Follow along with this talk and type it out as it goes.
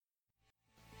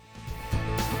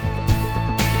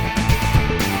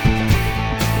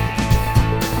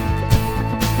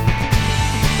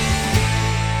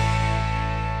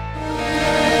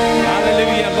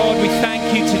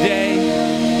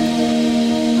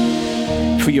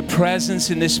for your presence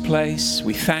in this place.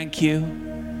 We thank you.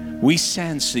 We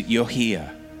sense that you're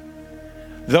here.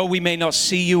 Though we may not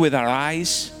see you with our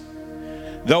eyes,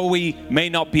 though we may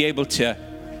not be able to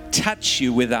touch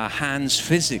you with our hands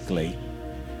physically,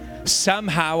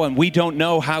 somehow, and we don't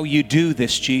know how you do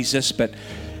this, Jesus, but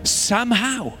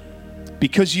somehow,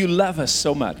 because you love us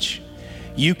so much,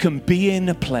 you can be in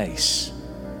a place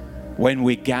when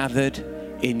we're gathered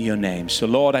in your name. So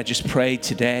Lord, I just pray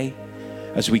today,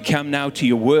 as we come now to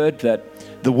your word, that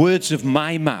the words of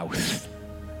my mouth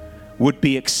would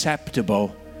be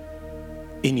acceptable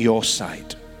in your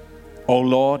sight. Oh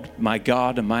Lord, my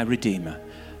God and my Redeemer.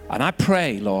 And I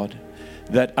pray, Lord,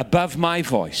 that above my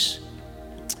voice,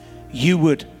 you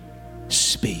would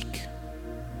speak.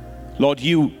 Lord,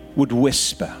 you would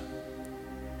whisper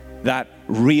that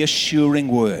reassuring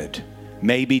word,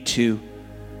 maybe to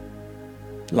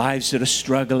lives that are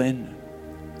struggling,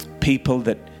 people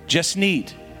that just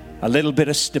need a little bit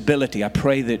of stability. I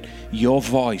pray that your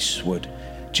voice would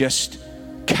just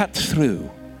cut through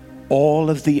all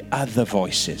of the other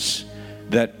voices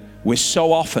that we're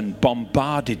so often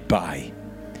bombarded by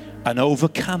and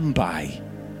overcome by.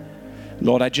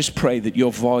 Lord, I just pray that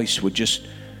your voice would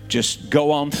just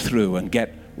go on through and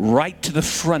get right to the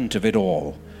front of it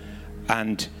all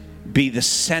and be the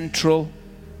central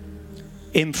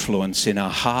influence in our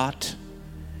heart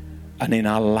and in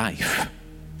our life.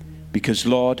 Because,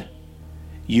 Lord,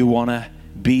 you want to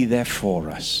be there for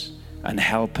us and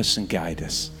help us and guide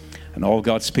us. And all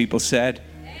God's people said,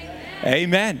 Amen.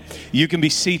 Amen. You can be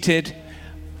seated.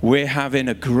 We're having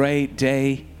a great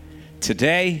day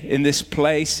today in this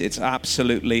place. It's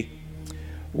absolutely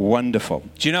wonderful.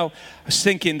 Do you know, I was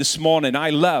thinking this morning, I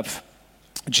love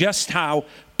just how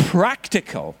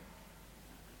practical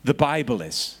the Bible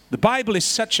is. The Bible is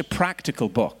such a practical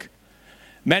book.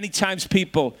 Many times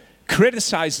people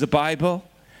criticize the Bible.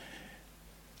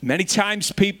 Many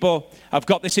times people have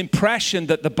got this impression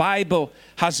that the Bible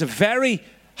has a very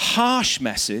harsh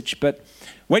message, but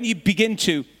when you begin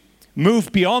to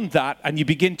move beyond that and you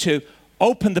begin to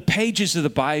open the pages of the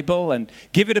Bible and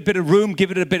give it a bit of room,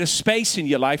 give it a bit of space in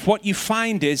your life, what you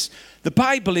find is the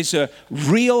Bible is a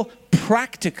real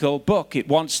practical book. It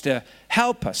wants to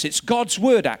help us. It's God's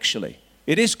word, actually.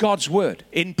 It is God's word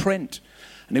in print.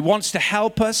 And it wants to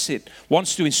help us. It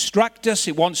wants to instruct us.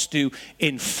 It wants to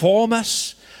inform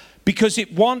us. Because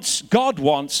God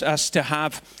wants us to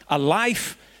have a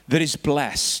life that is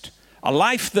blessed. A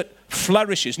life that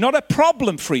flourishes. Not a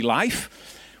problem-free life.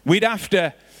 We'd have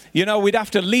to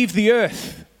leave the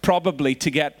earth probably to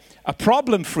get a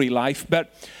problem-free life.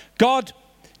 But God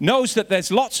knows that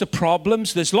there's lots of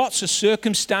problems, there's lots of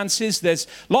circumstances, there's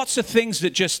lots of things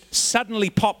that just suddenly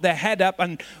pop their head up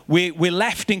and we're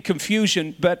left in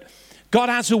confusion. But God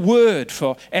has a word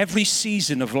for every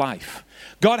season of life.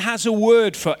 God has a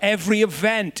word for every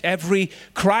event, every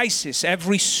crisis,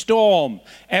 every storm,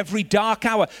 every dark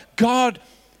hour. God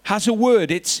has a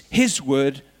word. It's his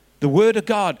word, the word of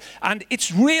God. And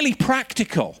it's really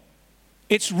practical.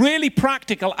 It's really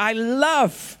practical. I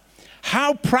love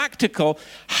how practical,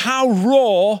 how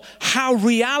raw, how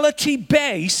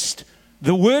reality-based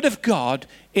the Word of God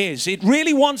is. It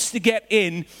really wants to get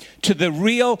in to the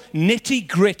real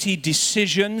nitty-gritty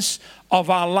decisions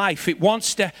of our life. It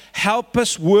wants to help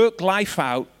us work life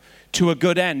out to a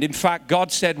good end. In fact,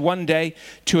 God said one day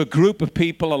to a group of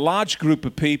people, a large group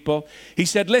of people, he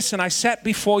said, listen, I set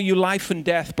before you life and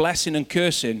death, blessing and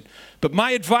cursing, but my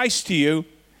advice to you,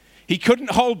 he couldn't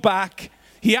hold back.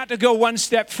 He had to go one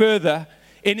step further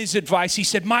in his advice. He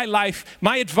said, my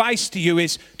advice to you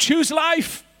is choose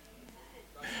life.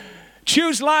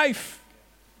 Choose life.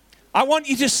 I want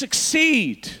you to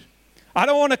succeed. I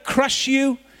don't want to crush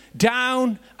you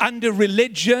down under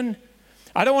religion.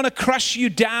 I don't want to crush you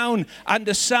down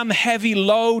under some heavy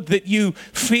load that you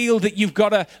feel that you've got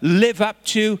to live up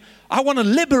to. I want to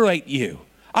liberate you.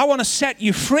 I want to set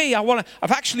you free. I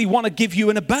actually want to give you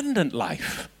an abundant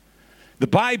life. The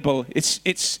Bible, it's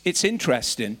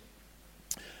interesting.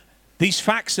 These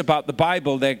facts about the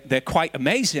Bible, they're quite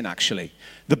amazing, actually.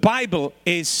 The Bible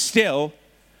is still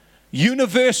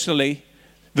universally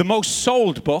the most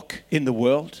sold book in the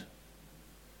world.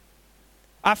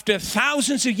 After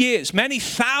thousands of years, many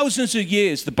thousands of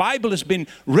years, the Bible has been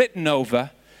written over.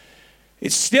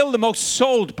 It's still the most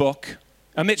sold book.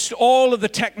 Amidst all of the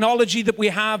technology that we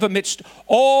have, amidst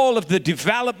all of the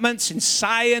developments in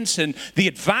science and the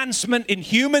advancement in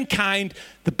humankind,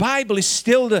 the Bible is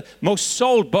still the most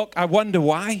sold book. I wonder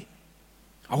why.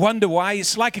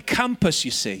 It's like a compass,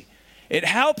 you see. It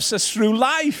helps us through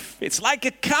life. It's like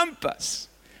a compass.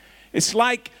 It's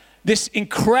like this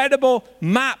incredible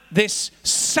map, this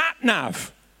sat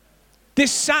nav.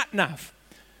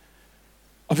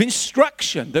 of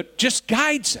instruction that just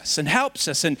guides us and helps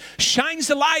us and shines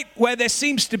the light where there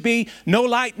seems to be no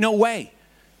light, no way.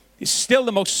 It's still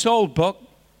the most sold book,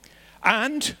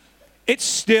 and it's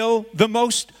still the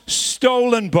most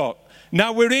stolen book.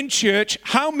 Now we're in church.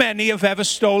 How many have ever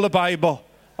stole a Bible?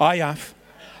 I have.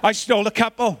 I stole a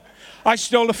couple. I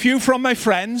stole a few from my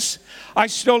friends. I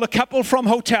stole a couple from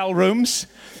hotel rooms.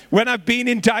 When I've been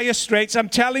in dire straits, I'm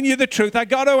telling you the truth.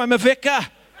 I'm a vicar.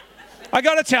 I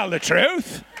got to tell the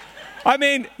truth. I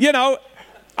mean,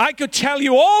 I could tell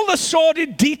you all the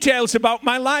sordid details about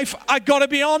my life. I got to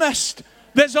be honest.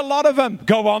 There's a lot of them.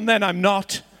 Go on then, I'm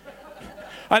not.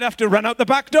 I'd have to run out the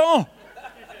back door.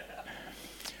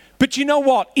 But you know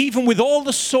what? Even with all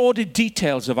the sordid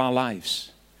details of our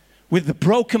lives, with the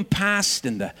broken past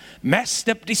and the messed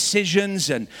up decisions,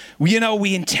 and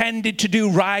we intended to do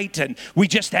right and we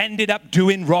just ended up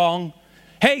doing wrong.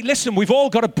 Hey, listen, we've all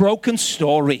got a broken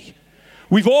story.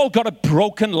 We've all got a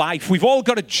broken life. We've all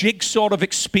got a jigsaw of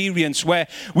experience where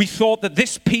we thought that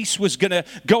this piece was going to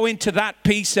go into that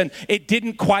piece and it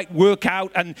didn't quite work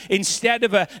out. And instead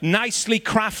of a nicely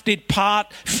crafted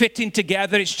part fitting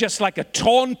together, it's just like a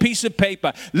torn piece of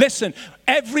paper. Listen,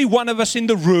 every one of us in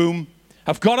the room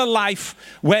have got a life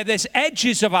where there's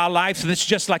edges of our life that's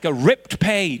just like a ripped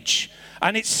page.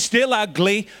 And it's still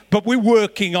ugly, but we're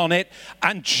working on it.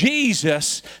 And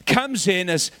Jesus comes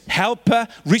in as helper,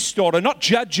 restorer, not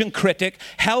judge and critic,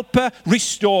 helper,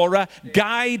 restorer,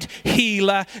 guide,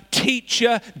 healer,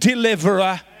 teacher,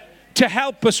 deliverer, to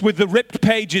help us with the ripped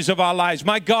pages of our lives.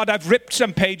 My God, I've ripped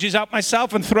some pages out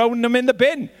myself and thrown them in the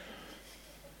bin.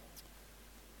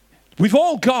 We've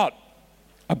all got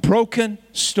a broken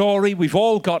story. We've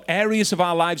all got areas of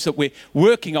our lives that we're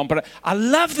working on. But I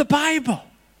love the Bible.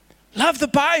 Love the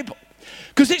Bible,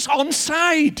 because it's on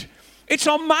side. It's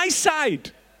on my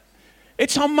side.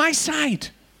 It's on my side.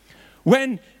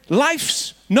 When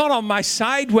life's not on my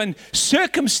side, when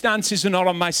circumstances are not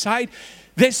on my side,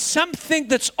 there's something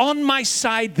that's on my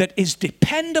side that is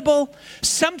dependable,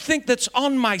 something that's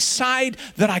on my side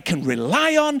that I can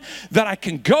rely on, that I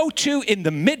can go to in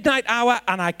the midnight hour.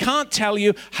 And I can't tell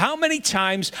you how many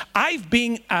times I've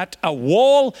been at a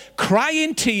wall,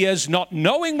 crying tears, not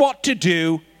knowing what to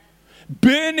do,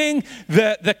 burning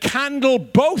the candle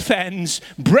both ends,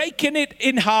 breaking it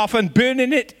in half and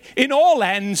burning it in all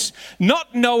ends,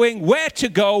 not knowing where to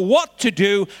go, what to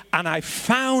do. And I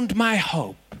found my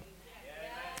hope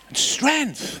and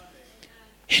strength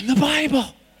in the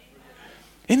Bible.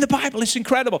 In the Bible. It's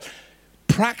incredible.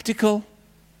 Practical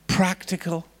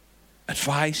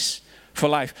advice for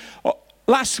life.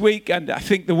 Last week, and I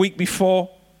think the week before,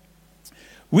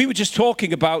 we were just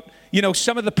talking about,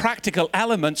 some of the practical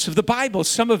elements of the Bible,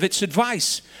 some of its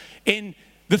advice in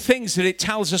the things that it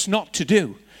tells us not to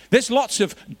do. There's lots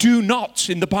of do nots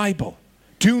in the Bible.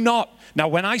 Do not. Now,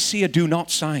 when I see a do not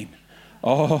sign,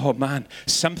 oh man,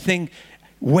 something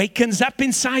wakens up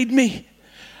inside me.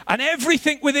 And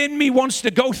everything within me wants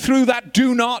to go through that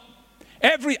do not.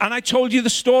 And I told you the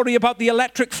story about the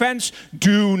electric fence.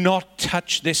 Do not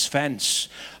touch this fence.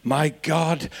 My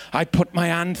God, I put my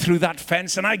hand through that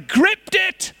fence and I gripped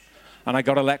it and I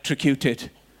got electrocuted.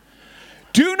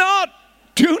 Do not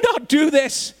do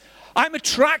this. I'm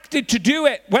attracted to do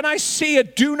it. When I see a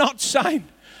do not sign,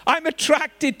 I'm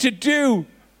attracted to do.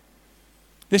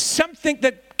 There's something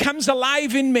that comes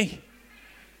alive in me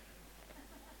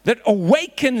that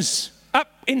awakens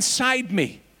up inside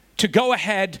me to go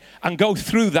ahead and go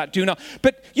through that do not.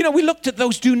 But, we looked at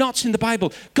those do nots in the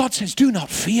Bible. God says, do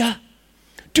not fear.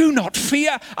 Do not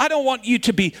fear. I don't want you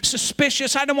to be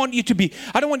suspicious. I don't want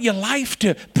your life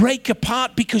to break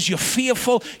apart because you're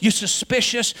fearful, you're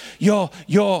suspicious, you're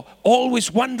always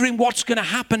wondering what's going to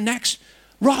happen next.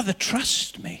 Rather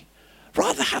trust me.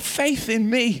 Rather have faith in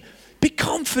me. Be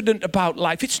confident about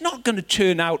life. It's not going to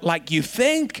turn out like you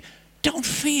think. Don't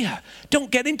fear.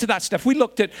 Don't get into that stuff. We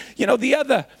looked at,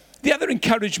 the other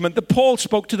encouragement that Paul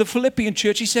spoke to the Philippian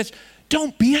church. He says,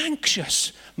 don't be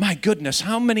anxious. My goodness,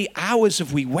 how many hours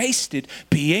have we wasted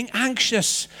being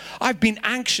anxious? I've been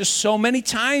anxious so many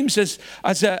times as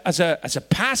a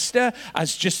pastor,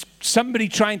 as just somebody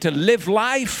trying to live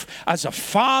life, as a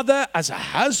father, as a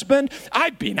husband.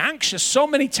 I've been anxious so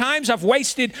many times. I've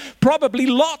wasted probably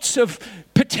lots of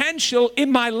potential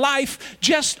in my life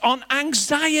just on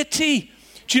anxiety.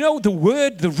 Do you know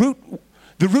the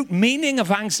root meaning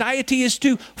of anxiety is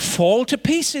to fall to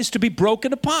pieces, to be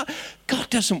broken apart. God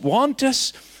doesn't want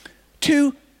us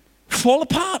to fall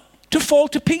apart, to fall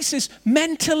to pieces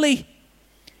mentally.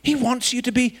 He wants you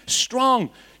to be strong.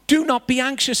 Do not be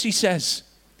anxious, he says.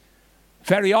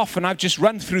 Very often I've just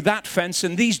run through that fence,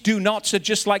 and these do nots are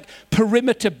just like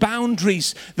perimeter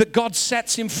boundaries that God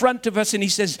sets in front of us, and he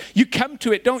says, you come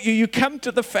to it, don't you? You come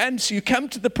to the fence, you come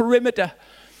to the perimeter,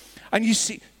 and you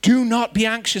see, do not be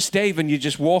anxious, Dave, and you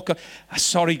just walk,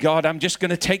 sorry, God, I'm just going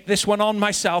to take this one on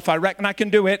myself. I reckon I can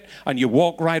do it. And you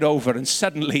walk right over, and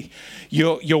suddenly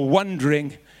you're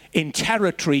wondering in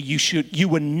territory you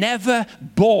were never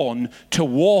born to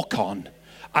walk on.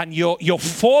 And you're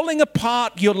falling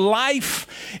apart. Your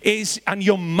life is, and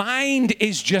your mind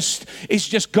is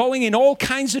just going in all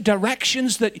kinds of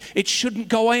directions that it shouldn't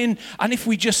go in. And if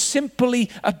we just simply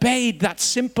obeyed that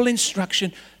simple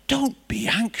instruction, don't be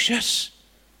anxious.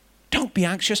 Don't be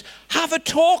anxious. Have a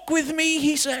talk with me,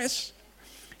 he says.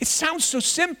 It sounds so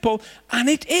simple, and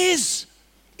it is.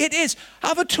 It is.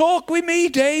 Have a talk with me,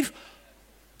 Dave.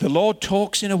 The Lord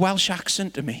talks in a Welsh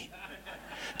accent to me.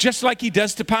 Just like he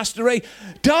does to Pastor Ray.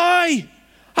 Di,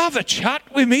 have a chat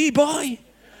with me, boy.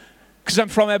 Because I'm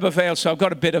from Ebervale, so I've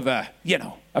got a bit of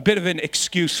an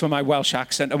excuse for my Welsh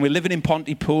accent. And we're living in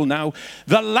Pontypool now.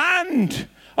 The land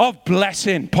of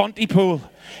blessing, Pontypool.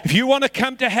 If you want to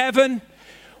come to heaven,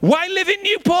 why live in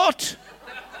Newport?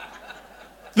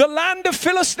 The land of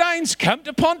Philistines, come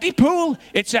to Pontypool.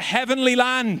 It's a heavenly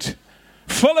land,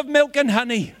 full of milk and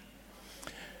honey.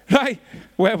 Right?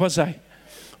 Where was I?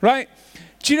 Right?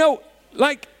 Do you know,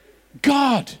 like,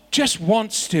 God just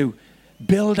wants to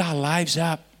build our lives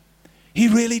up. He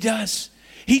really does.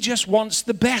 He just wants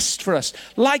the best for us.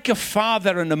 Like a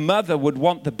father and a mother would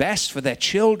want the best for their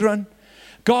children.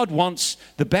 God wants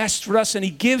the best for us, and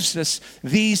he gives us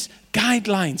these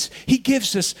guidelines. He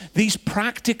gives us these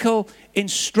practical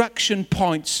instruction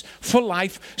points for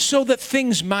life so that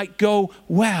things might go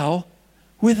well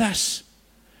with us.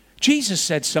 Jesus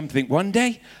said something one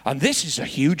day, and this is a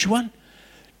huge one.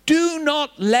 Do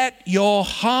not let your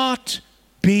heart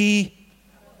be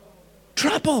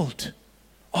troubled.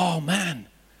 Oh man,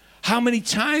 how many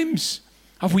times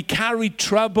have we carried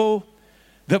trouble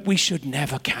that we should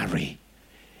never carry?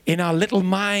 In our little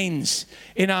minds,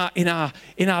 in our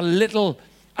little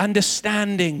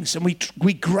understandings, and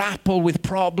we grapple with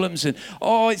problems, and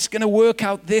it's going to work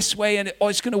out this way, and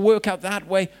it's going to work out that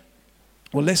way.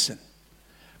 Well, listen,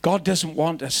 God doesn't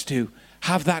want us to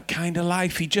have that kind of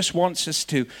life. He just wants us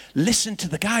to listen to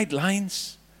the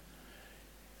guidelines,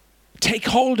 take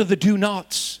hold of the do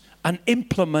nots, and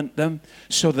implement them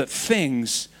so that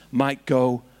things might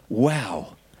go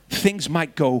well. Things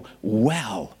might go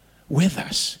well with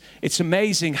us. It's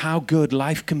amazing how good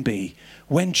life can be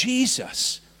when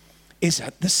Jesus is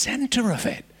at the center of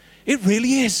it. It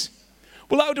really is.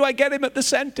 Well, how do I get him at the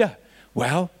center?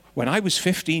 Well, when I was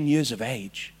 15 years of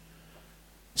age,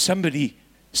 somebody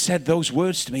said those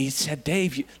words to me. He said,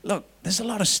 Dave, look, there's a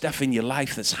lot of stuff in your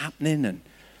life that's happening, and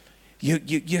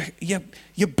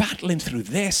you're battling through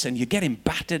this, and you're getting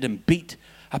battered and beat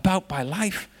about by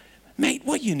life. Mate,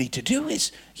 what you need to do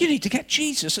is you need to get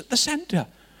Jesus at the center.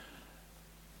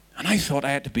 And I thought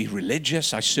I had to be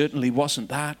religious. I certainly wasn't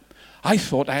that. I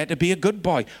thought I had to be a good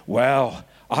boy. Well,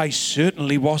 I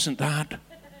certainly wasn't that.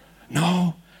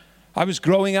 No. I was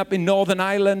growing up in Northern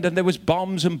Ireland, and there was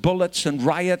bombs and bullets and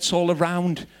riots all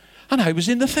around, and I was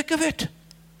in the thick of it.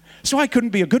 So I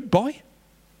couldn't be a good boy.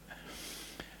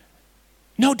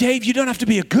 No, Dave, you don't have to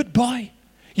be a good boy.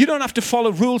 You don't have to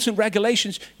follow rules and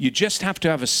regulations. You just have to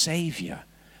have a Savior,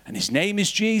 and his name is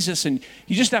Jesus, and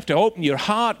you just have to open your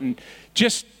heart and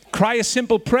just cry a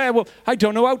simple prayer. Well, I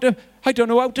don't know how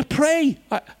to pray.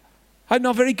 I'm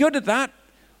not very good at that.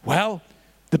 Well,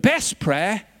 the best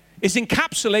prayer is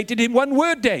encapsulated in one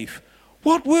word, Dave.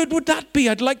 What word would that be?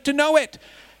 I'd like to know it.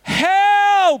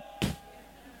 Help!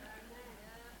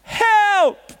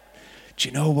 Help! Do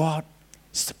you know what?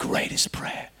 It's the greatest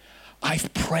prayer.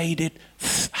 I've prayed it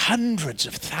hundreds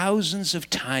of thousands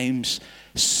of times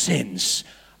since,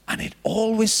 and it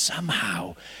always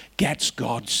somehow gets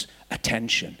God's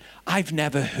attention. I've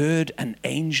never heard an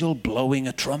angel blowing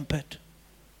a trumpet.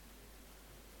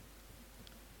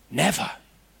 Never.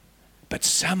 But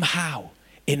somehow,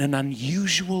 in an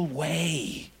unusual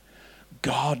way,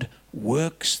 God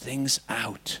works things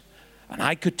out. And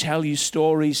I could tell you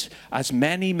stories, as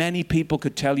many, many people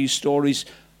could tell you stories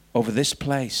over this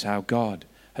place, how God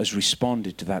has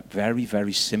responded to that very,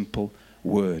 very simple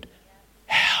word.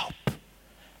 Help.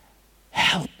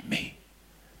 Help me.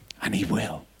 And he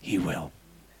will. He will.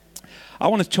 I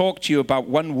want to talk to you about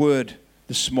one word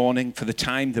this morning for the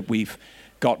time that we've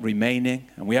got remaining,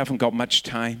 and we haven't got much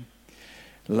time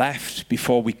left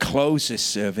before we close this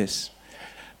service.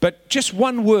 But just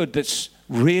one word that's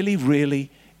really,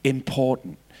 really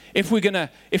important. If we're gonna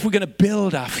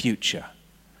build our future,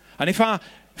 and if our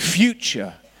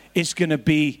future is going to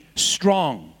be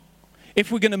strong,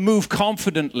 if we're going to move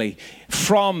confidently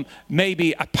from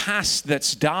maybe a past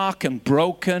that's dark and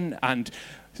broken and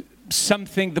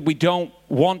something that we don't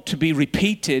want to be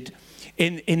repeated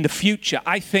in the future,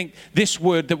 I think this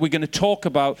word that we're going to talk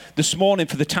about this morning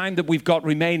for the time that we've got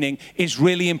remaining is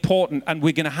really important, and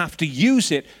we're going to have to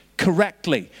use it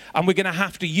correctly, and we're going to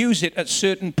have to use it at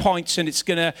certain points, and it's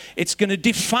going to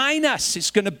define us.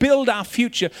 It's going to build our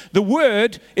future. The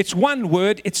word, it's one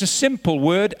word, it's a simple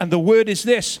word, and the word is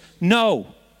this: no.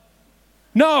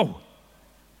 No.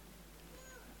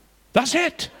 That's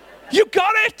it. You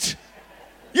got it.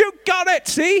 You got it.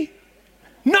 See?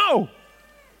 No.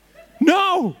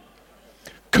 No.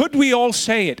 Could we all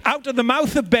say it out of the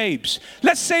mouth of babes?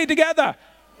 Let's say it together.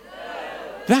 No.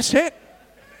 That's it.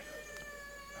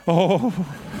 Oh,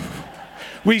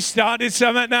 we started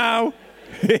something now.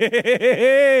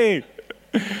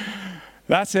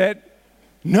 That's it.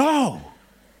 No.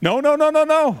 No, no, no, no,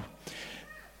 no.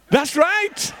 That's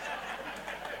right.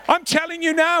 I'm telling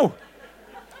you now.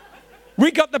 We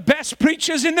got the best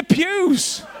preachers in the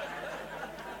pews.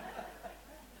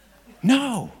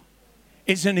 No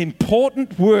is an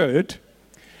important word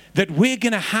that we're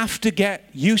going to have to get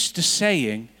used to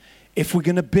saying if we're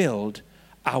going to build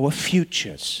our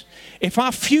futures. If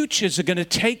our futures are going to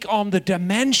take on the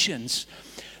dimensions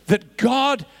that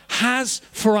God has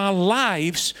for our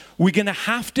lives, we're going to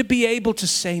have to be able to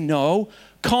say no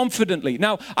confidently.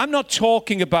 Now, I'm not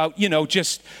talking about,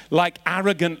 just like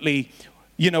arrogantly,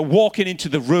 walking into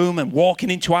the room and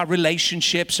walking into our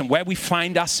relationships and where we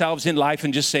find ourselves in life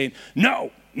and just saying,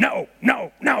 no, no,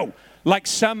 no, no. Like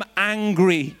some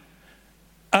angry,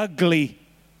 ugly,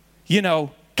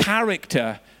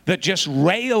 character that just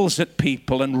rails at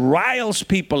people and riles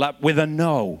people up with a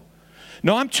no.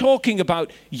 No, I'm talking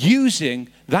about using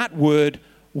that word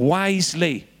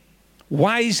wisely.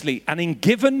 Wisely. And in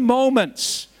given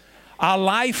moments, our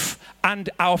life and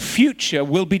our future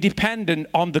will be dependent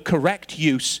on the correct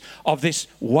use of this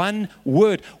one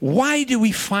word. Why do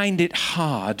we find it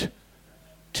hard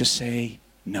to say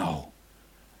no?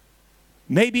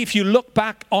 Maybe if you look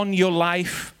back on your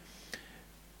life,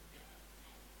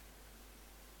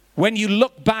 when you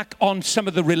look back on some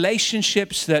of the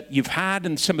relationships that you've had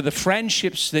and some of the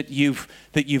friendships that you've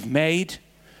made,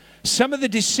 some of the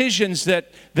decisions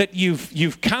that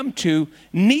you've come to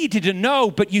needed a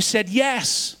no, but you said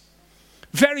yes.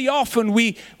 Very often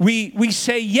we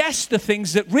say yes to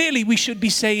things that really we should be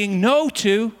saying no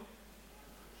to.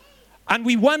 And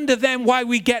we wonder then why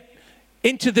we get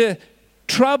into the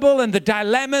trouble and the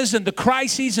dilemmas and the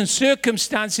crises and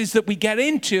circumstances that we get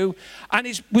into. And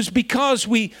it was because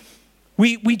we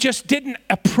just didn't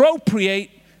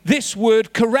appropriate this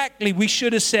word correctly. We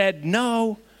should have said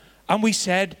no, and we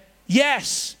said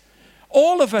yes.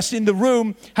 All of us in the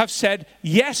room have said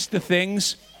yes to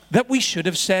things that we should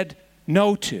have said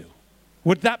no to.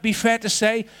 Would that be fair to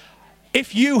say?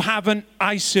 If you haven't,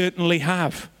 I certainly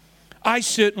have. I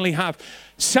certainly have.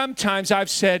 Sometimes I've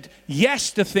said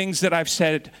yes to things that I've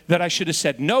said that I should have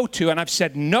said no to, and I've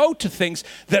said no to things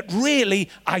that really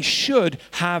I should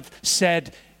have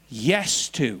said yes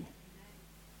to.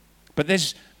 But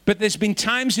there's been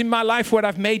times in my life where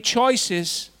I've made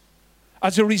choices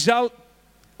as a result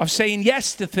of saying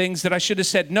yes to things that I should have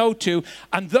said no to,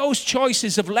 and those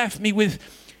choices have left me with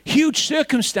huge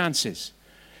circumstances.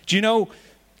 Do you know,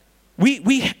 we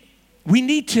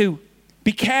need to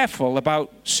be careful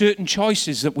about certain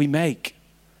choices that we make.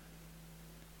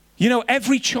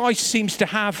 Every choice seems to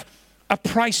have a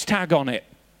price tag on it.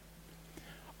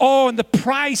 Oh, and the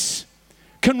price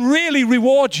can really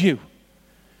reward you.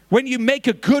 When you make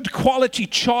a good quality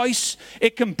choice,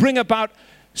 it can bring about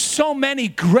so many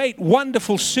great,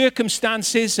 wonderful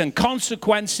circumstances and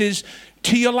consequences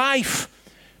to your life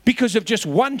because of just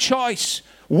one choice.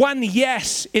 One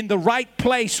yes in the right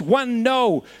place, one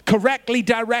no correctly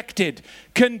directed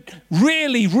can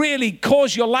really, really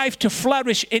cause your life to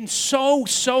flourish in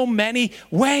so many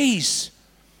ways.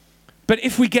 But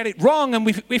if we get it wrong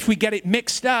and if we get it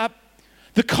mixed up,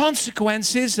 the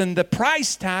consequences and the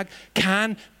price tag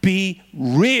can be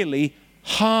really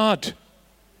hard.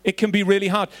 It can be really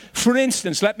hard. For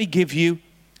instance, let me give you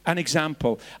an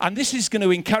example. And this is going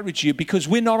to encourage you because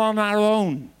we're not on our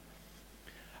own.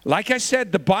 Like I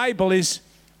said, the Bible is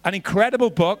an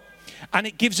incredible book, and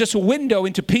it gives us a window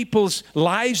into people's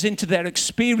lives, into their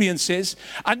experiences,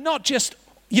 and not just,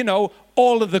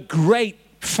 all of the great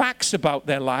facts about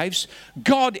their lives.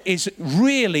 God is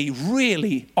really,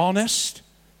 really honest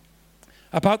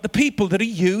about the people that he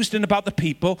used and about the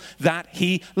people that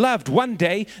he loved. One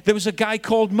day, there was a guy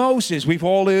called Moses. We've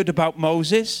all heard about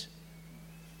Moses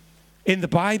in the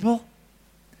Bible.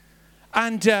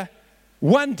 And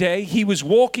one day he was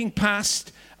walking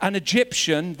past an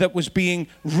Egyptian that was being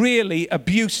really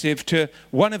abusive to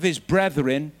one of his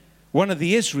brethren, one of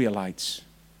the Israelites.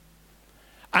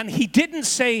 And he didn't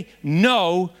say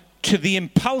no to the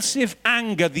impulsive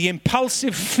anger, the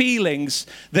impulsive feelings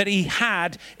that he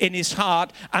had in his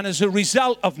heart. And as a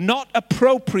result of not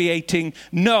appropriating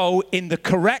no in the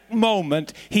correct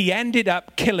moment, he ended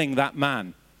up killing that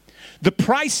man. The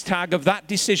price tag of that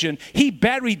decision, he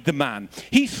buried the man.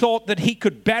 He thought that he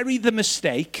could bury the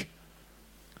mistake.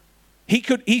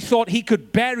 He thought he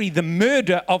could bury the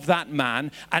murder of that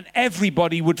man and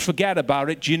everybody would forget about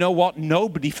it. Do you know what?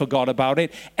 Nobody forgot about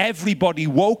it. Everybody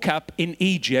woke up in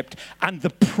Egypt, and the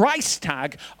price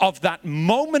tag of that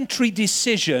momentary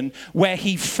decision where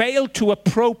he failed to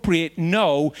appropriate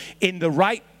no in the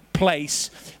right place,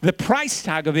 the price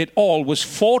tag of it all was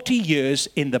 40 years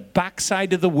in the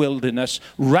backside of the wilderness,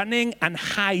 running and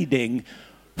hiding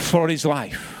for his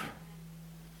life.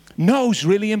 No's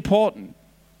really important.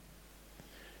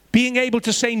 Being able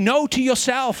to say no to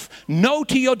yourself, no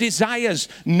to your desires,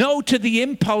 no to the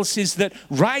impulses that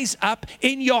rise up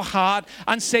in your heart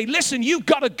and say, listen, you've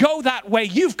got to go that way.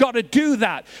 You've got to do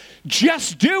that.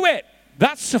 Just do it.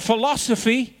 That's the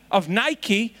philosophy of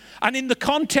Nike. And in the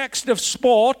context of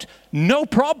sport, no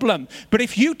problem. But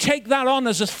if you take that on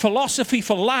as a philosophy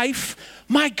for life,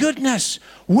 my goodness,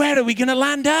 where are we going to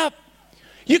land up?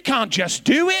 You can't just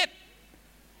do it.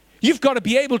 You've got to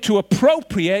be able to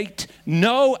appropriate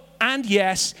no and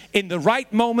yes in the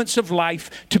right moments of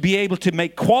life to be able to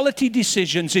make quality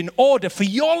decisions in order for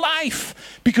your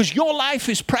life, because your life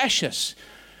is precious,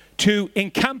 to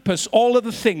encompass all of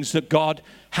the things that God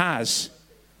has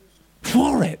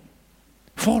for it.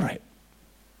 For it.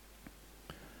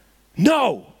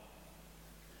 No.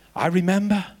 I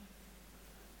remember.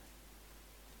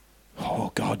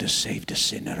 Oh, God has saved a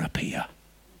sinner up here.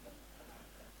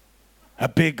 A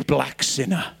big black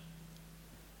sinner.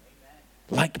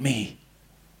 Like me.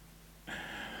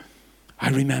 I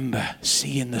remember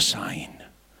seeing the sign.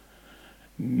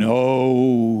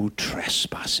 No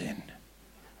trespassing.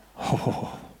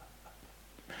 Oh.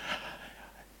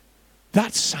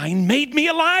 That sign made me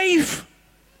alive.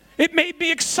 It made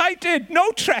me excited.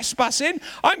 No trespassing.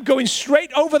 I'm going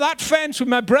straight over that fence with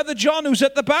my brother John, who's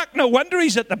at the back. No wonder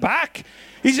he's at the back.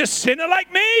 He's a sinner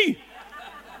like me.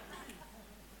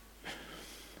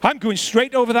 I'm going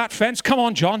straight over that fence. Come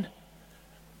on, John.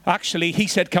 Actually, he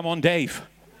said, come on, Dave.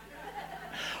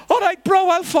 All right, bro,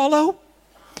 I'll follow.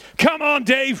 Come on,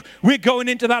 Dave. We're going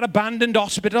into that abandoned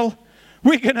hospital.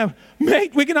 We're going to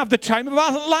have the time of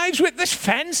our lives with this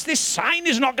fence. This sign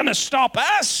is not going to stop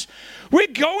us. We're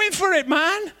going for it,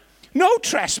 man. No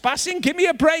trespassing. Give me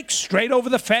a break. Straight over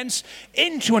the fence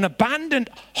into an abandoned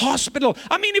hospital.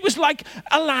 I mean, it was like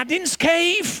Aladdin's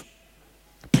cave.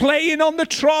 Playing on the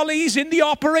trolleys in the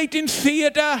operating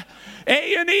theater.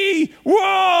 A&E.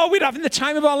 Whoa, we're having the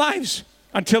time of our lives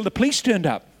until the police turned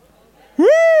up.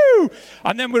 Woo!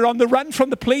 And then we're on the run from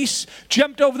the police,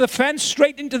 jumped over the fence,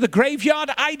 straight into the graveyard,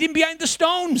 hiding behind the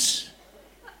stones.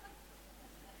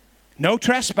 No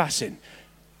trespassing.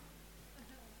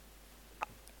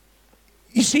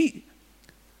 You see,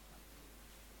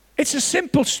 it's a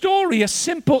simple story, a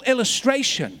simple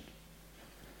illustration.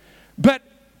 But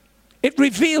it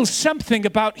reveals something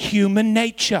about human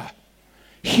nature.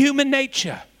 Human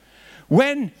nature.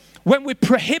 When we're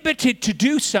prohibited to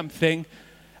do something,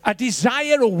 a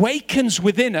desire awakens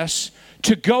within us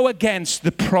to go against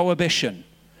the prohibition.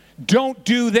 Don't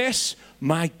do this.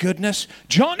 My goodness.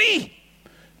 Johnny,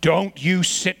 don't you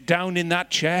sit down in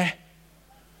that chair.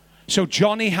 So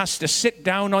Johnny has to sit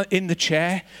down in the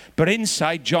chair, but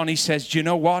inside Johnny says, do you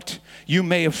know what? You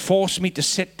may have forced me to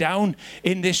sit down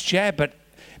in this chair,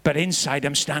 but inside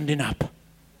I'm standing up.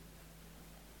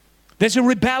 There's a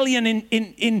rebellion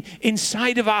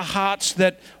inside of our hearts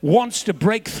that wants to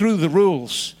break through the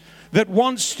rules, that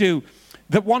wants to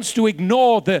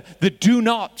ignore the do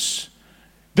nots,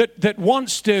 that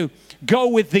wants to go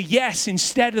with the yes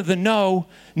instead of the no.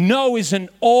 No is an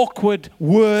awkward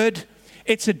word.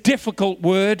 It's a difficult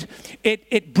word.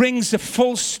 It brings a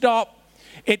full stop.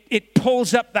 It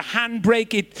pulls up the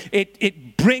handbrake.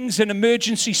 It brings an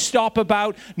emergency stop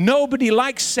about. Nobody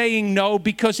likes saying no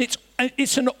because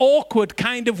it's an awkward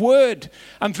kind of word.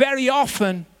 And very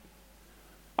often,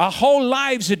 our whole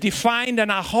lives are defined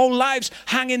and our whole lives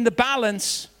hang in the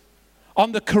balance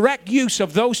on the correct use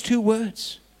of those two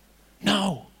words.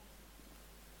 No.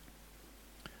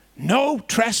 No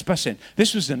trespassing.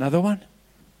 This was another one.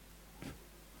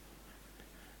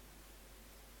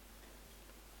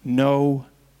 No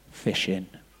fishing.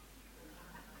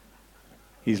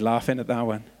 He's laughing at that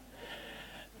one.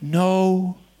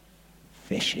 No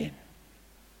fishing.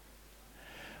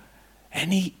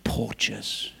 Any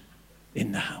poachers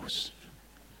in the house?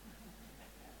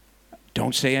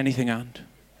 Don't say anything, Aunt.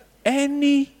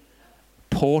 Any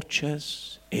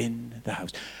poachers in the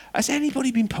house? Has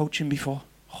anybody been poaching before?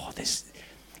 Oh,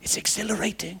 it's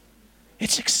exhilarating.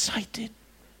 It's exciting.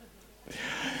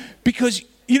 Because,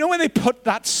 you know, when they put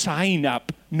that sign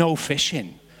up, no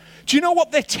fishing, do you know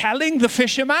what they're telling the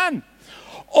fisherman?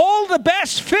 All the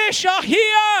best fish are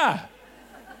here.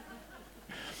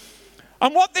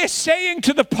 And what they're saying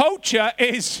to the poacher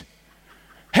is,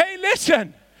 hey,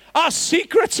 listen, our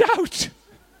secret's out.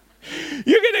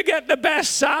 You're going to get the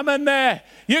best salmon there.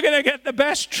 You're going to get the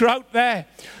best trout there.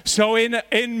 So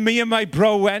in me and my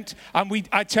bro went, and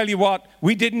I tell you what,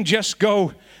 we didn't just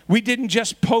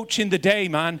poach in the day,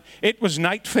 man. It was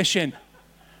night fishing.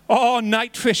 Oh,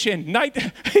 night fishing.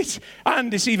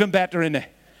 And it's even better, isn't it?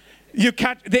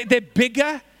 They're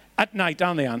bigger at night,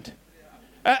 aren't they, Aunt?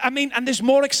 And there's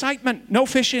more excitement. No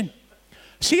fishing.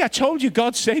 See, I told you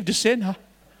God saved a sinner.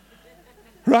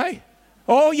 Right?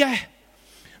 Oh, yeah.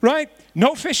 Right?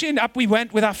 No fishing. Up we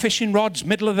went with our fishing rods,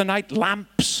 middle of the night,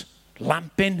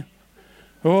 lamping.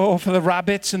 Oh, for the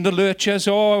rabbits and the lurchers.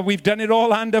 Oh, we've done it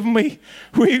all, Aunt, haven't we?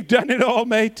 We've done it all,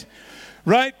 mate.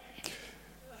 Right?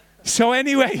 So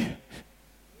anyway,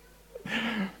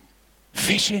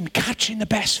 fishing, catching the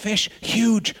best fish,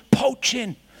 huge,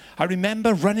 poaching. I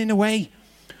remember running away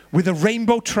with a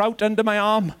rainbow trout under my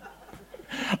arm.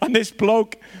 And this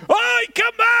bloke, "Oi,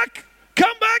 come back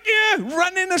here,"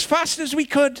 running as fast as we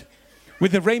could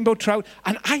with the rainbow trout.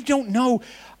 And I don't know,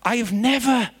 I have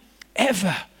never,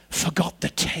 ever forgot the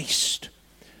taste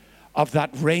of that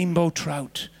rainbow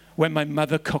trout when my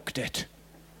mother cooked it.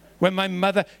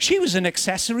 She was an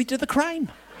accessory to the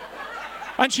crime.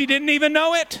 And she didn't even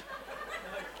know it.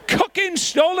 Cooking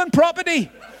stolen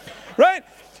property. Right?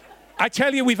 I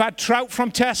tell you, we've had trout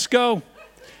from Tesco.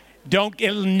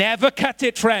 It'll never cut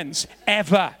it, friends.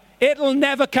 Ever. It'll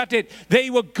never cut it. They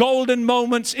were golden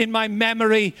moments in my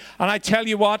memory. And I tell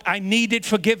you what, I needed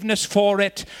forgiveness for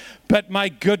it. But my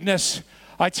goodness,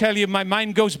 I tell you, my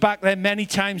mind goes back there many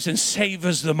times and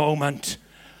savors the moment.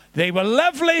 They were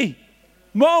lovely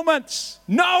moments.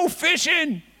 No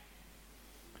fishing.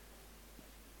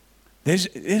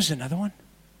 There's another one.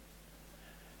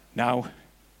 Now,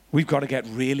 we've got to get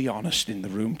really honest in the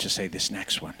room to say this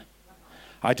next one.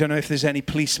 I don't know if there's any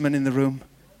policemen in the room.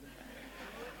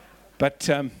 But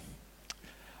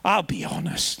I'll be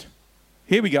honest.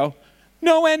 Here we go.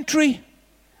 No entry.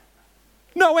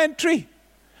 No entry.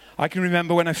 I can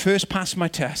remember when I first passed my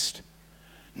test.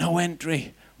 No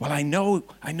entry. Well, I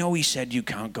know he said you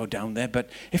can't go down there,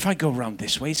 but if I go around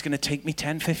this way, it's going to take me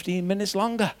 10, 15 minutes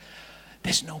longer.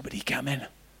 There's nobody coming.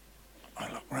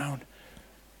 I look around.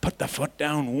 Put the foot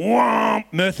down. Whomp!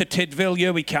 Merthyr Tydfil,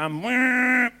 here we come.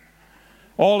 Whomp!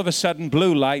 All of a sudden,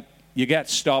 blue light. You get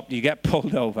stopped. You get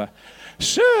pulled over.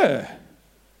 Sir.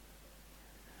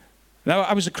 Now,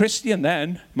 I was a Christian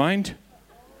then, mind.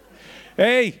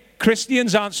 Hey,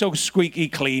 Christians aren't so squeaky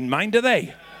clean, mind, are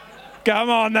they?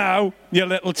 Come on now, you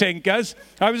little tinkers.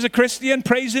 I was a Christian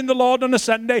praising the Lord on a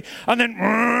Sunday, and then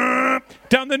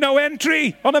down the no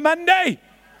entry on a Monday.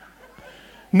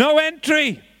 No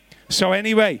entry. So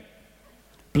anyway,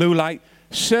 blue light.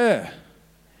 Sir,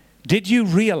 did you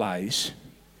realize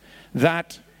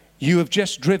that you have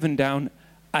just driven down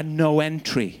a no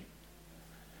entry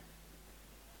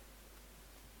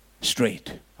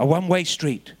street, a one-way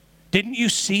street? Didn't you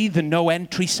see the no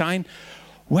entry sign?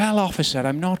 Well, officer,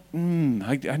 I'm not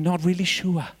really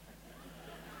sure.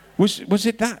 Was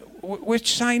it that?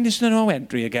 Which sign is the no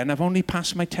entry again? I've only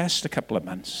passed my test a couple of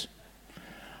months.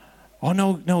 Oh,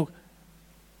 no.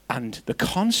 And the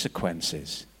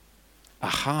consequences are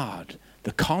hard.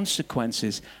 The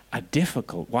consequences are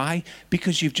difficult. Why?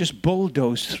 Because you've just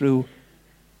bulldozed through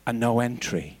a no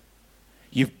entry.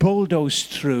 You've bulldozed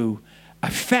through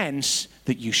a fence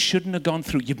that you shouldn't have gone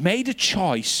through. You've made a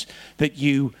choice that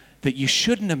you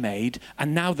shouldn't have made,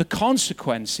 and now the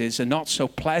consequences are not so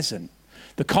pleasant.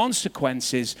 The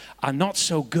consequences are not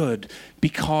so good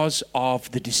because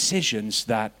of the decisions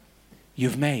that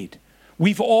you've made.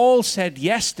 We've all said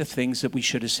yes to things that we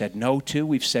should have said no to.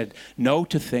 We've said no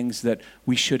to things that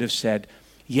we should have said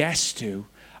yes to.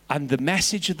 And the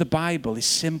message of the Bible is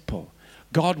simple.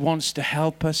 God wants to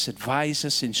help us, advise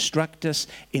us, instruct us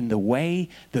in the way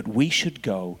that we should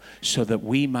go so that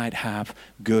we might have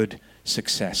good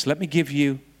success. Let me give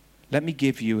you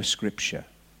a scripture.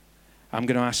 I'm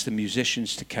going to ask the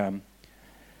musicians to come.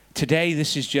 Today,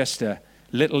 this is just a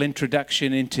little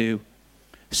introduction into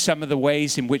some of the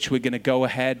ways in which we're going to go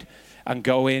ahead and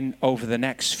go in over the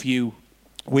next few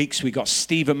weeks. We got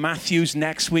Stephen Matthews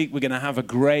next week. We're going to have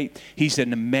he's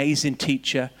an amazing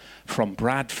teacher from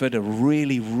Bradford, a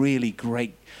really, really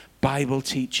great Bible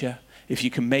teacher. If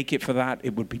you can make it for that,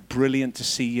 it would be brilliant to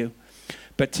see you.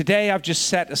 But today I've just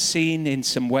set a scene in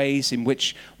some ways in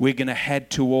which we're going to head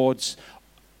towards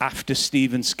after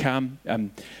Stephen's come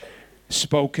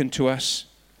spoken to us.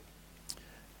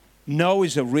 No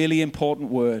is a really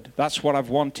important word. That's what I've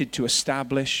wanted to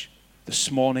establish this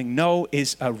morning. No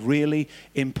is a really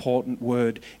important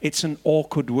word. It's an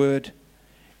awkward word.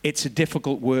 It's a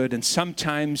difficult word. And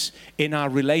sometimes in our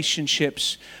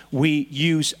relationships, we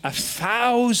use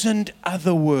 1,000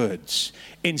 other words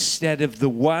instead of the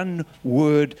one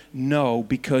word no,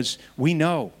 because we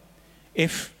know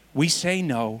if we say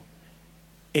no,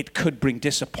 it could bring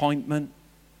disappointment.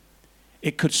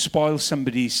 It could spoil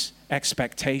somebody's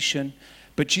expectation.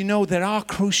 But you know, there are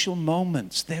crucial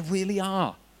moments. There really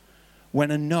are.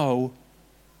 When a no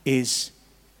is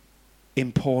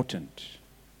important.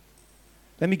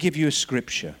 Let me give you a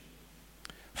scripture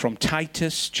from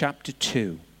Titus chapter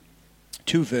 2.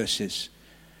 2 verses.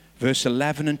 Verse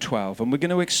 11 and 12. And we're going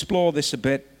to explore this a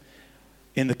bit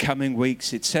in the coming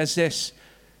weeks. It says this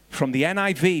from the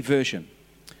NIV version.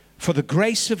 For the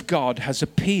grace of God has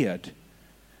appeared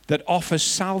that offers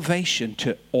salvation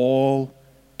to all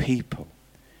people.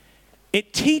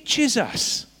 It teaches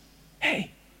us,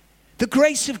 hey, the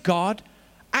grace of God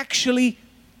actually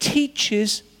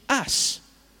teaches us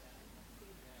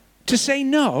to say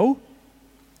no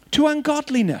to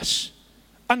ungodliness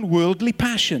and worldly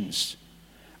passions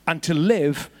and to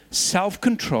live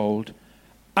self-controlled,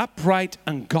 upright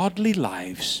and godly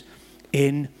lives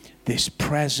in this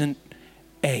present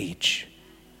age.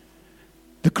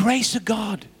 The grace of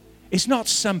God is not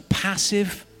some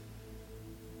passive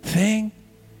thing.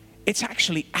 It's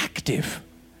actually active.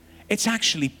 It's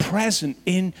actually present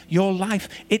in your life.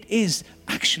 It is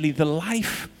actually the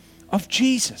life of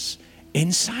Jesus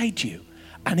inside you.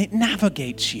 And it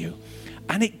navigates you.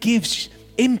 And it gives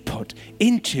input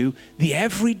into the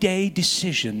everyday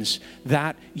decisions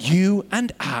that you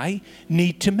and I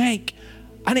need to make.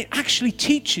 And it actually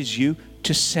teaches you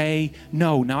to say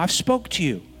no. Now, I've spoke to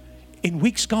you in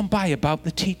weeks gone by about the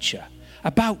teacher,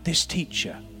 about this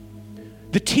teacher.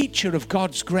 The teacher of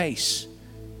God's grace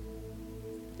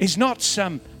is not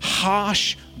some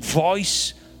harsh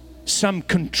voice, some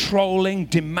controlling,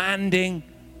 demanding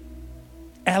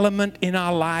element in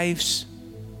our lives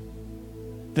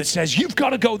that says, you've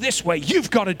got to go this way, you've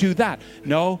got to do that.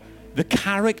 No, the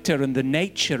character and the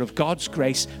nature of God's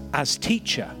grace as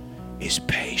teacher is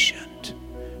patient.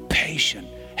 Patient.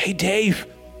 Hey, Dave,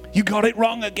 you got it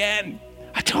wrong again.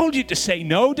 I told you to say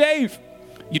no, Dave.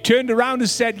 You turned around and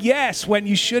said yes when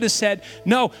you should have said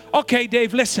no. Okay,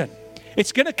 Dave, listen.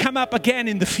 It's going to come up again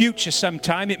in the future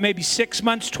sometime. It may be 6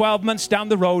 months, 12 months down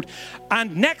the road.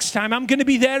 And next time I'm going to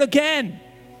be there again.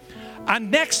 And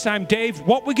next time, Dave,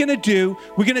 what we're going to do,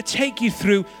 we're going to take you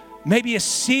through maybe a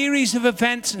series of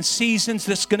events and seasons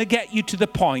that's going to get you to the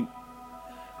point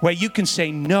where you can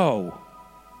say no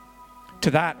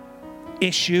to that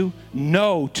issue,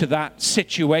 no to that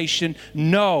situation,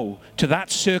 no to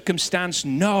that circumstance,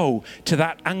 no to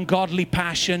that ungodly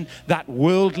passion, that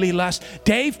worldly lust.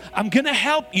 Dave, I'm going to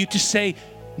help you to say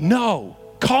no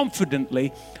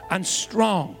confidently and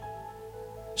strong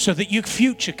so that your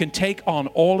future can take on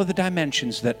all of the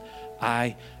dimensions that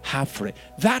I have for it.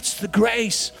 That's the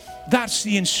grace. That's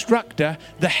the instructor,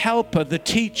 the helper, the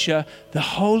teacher, the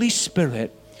Holy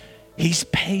Spirit. He's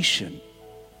patient.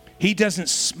 He doesn't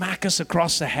smack us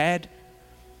across the head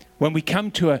when we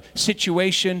come to a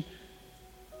situation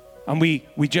and we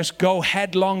just go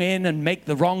headlong in and make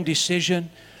the wrong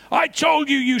decision. I told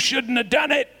you you shouldn't have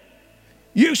done it.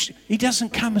 He doesn't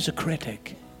come as a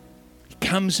critic. He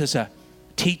comes as a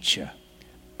teacher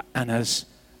and as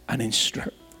an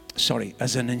instructor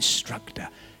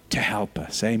to help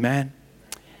us. Amen.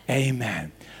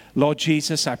 Amen. Lord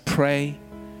Jesus, I pray,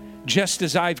 just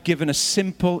as I've given a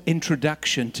simple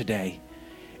introduction today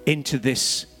into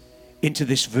this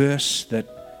verse that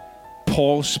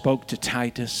Paul spoke to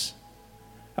Titus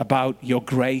about your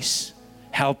grace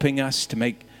helping us to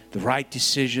make the right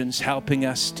decisions, helping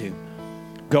us to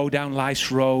go down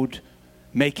life's road,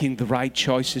 making the right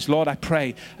choices. Lord, I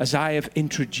pray as I have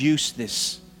introduced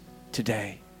this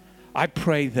today, I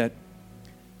pray that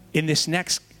in this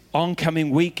next oncoming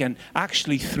week and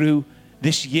actually through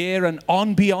this year and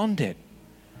on beyond it,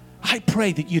 I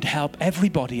pray that you'd help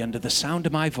everybody under the sound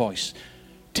of my voice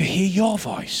to hear your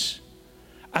voice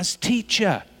as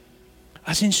teacher,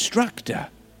 as instructor,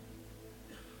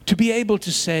 to be able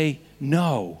to say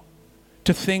no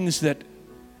to things that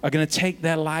are going to take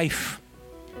their life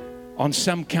on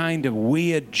some kind of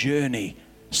weird journey,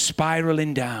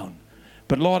 spiraling down.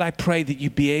 But Lord, I pray that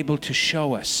you'd be able to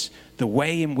show us the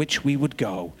way in which we would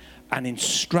go and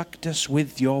instruct us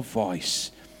with your voice.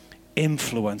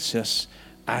 Influence us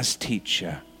as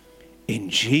teacher. In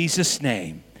Jesus'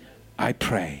 name, I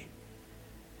pray.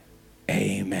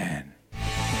 Amen.